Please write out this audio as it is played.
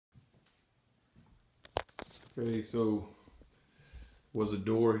Okay, so was a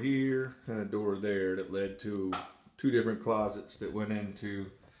door here and a door there that led to two different closets that went into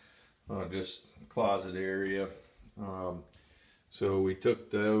just closet area. So we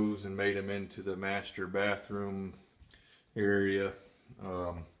took those and made them into the master bathroom area.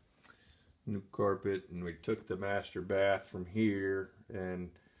 New carpet, and we took the master bath from here and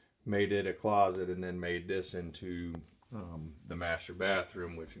made it a closet, and then made this into the master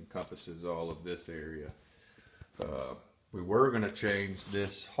bathroom, which encompasses all of this area. We were going to change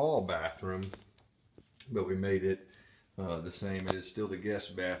this hall bathroom, but we made it the same. It is still the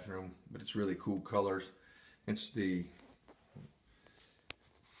guest bathroom, but it's really cool colors. It's the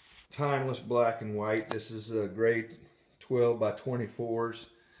timeless black and white. This is a grade 12 by 24s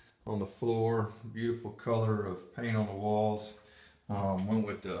on the floor. Beautiful color of paint on the walls. Went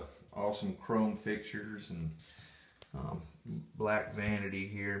with the awesome chrome fixtures and black vanity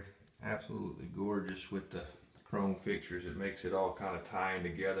here. Absolutely gorgeous with the chrome fixtures. It makes it all kind of tying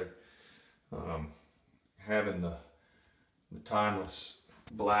together. Having the timeless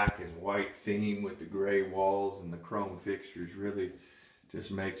black and white theme with the gray walls and the chrome fixtures really just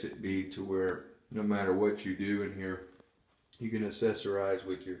makes it be to where no matter what you do in here, you can accessorize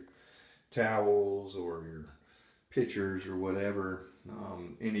with your towels or your pictures or whatever,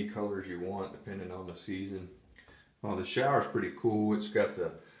 any colors you want depending on the season. The shower's pretty cool. It's got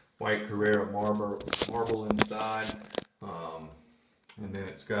the white Carrara marble inside, and then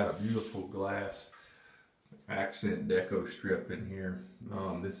it's got a beautiful glass accent deco strip in here.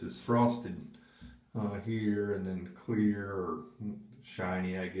 This is frosted here, and then clear or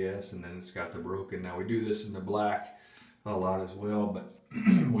shiny, I guess, and then it's got the broken. Now we do this in the black a lot as well, but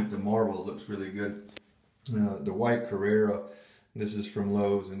with the marble it looks really good. The white Carrara, this is from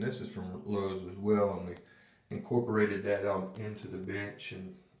Lowe's, and this is from Lowe's as well, and we incorporated that into the bench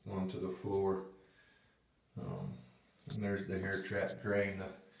and onto the floor. And there's the hair trap drain.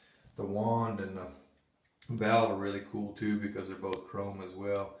 The wand and the valve are really cool too, because they're both chrome as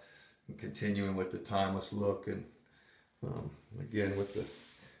well, and continuing with the timeless look. And again, with the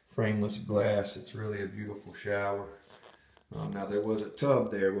frameless glass, it's really a beautiful shower. Now there was a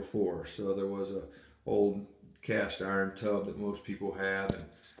tub there before, so there was a old cast iron tub that most people have, and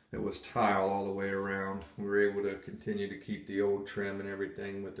it was tile all the way around. We were able to continue to keep the old trim and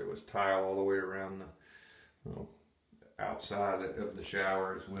everything, but there was tile all the way around the outside of the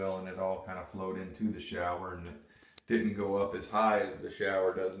shower as well, and it all kind of flowed into the shower, and it didn't go up as high as the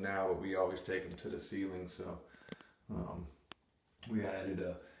shower does now, but we always take them to the ceiling. So we added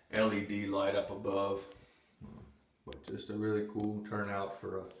a LED light up above, but just a really cool turnout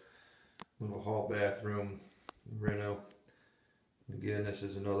for a little hall bathroom reno. Again, this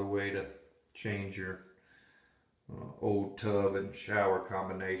is another way to change your old tub and shower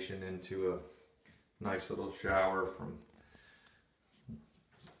combination into a nice little shower. From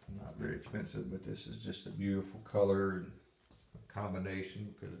not very expensive, but this is just a beautiful color and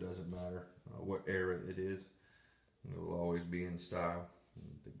combination, because it doesn't matter what era it is, it will always be in style.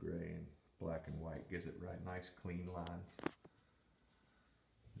 The gray and black and white gives it right nice clean lines.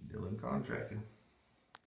 Dillon Contracting.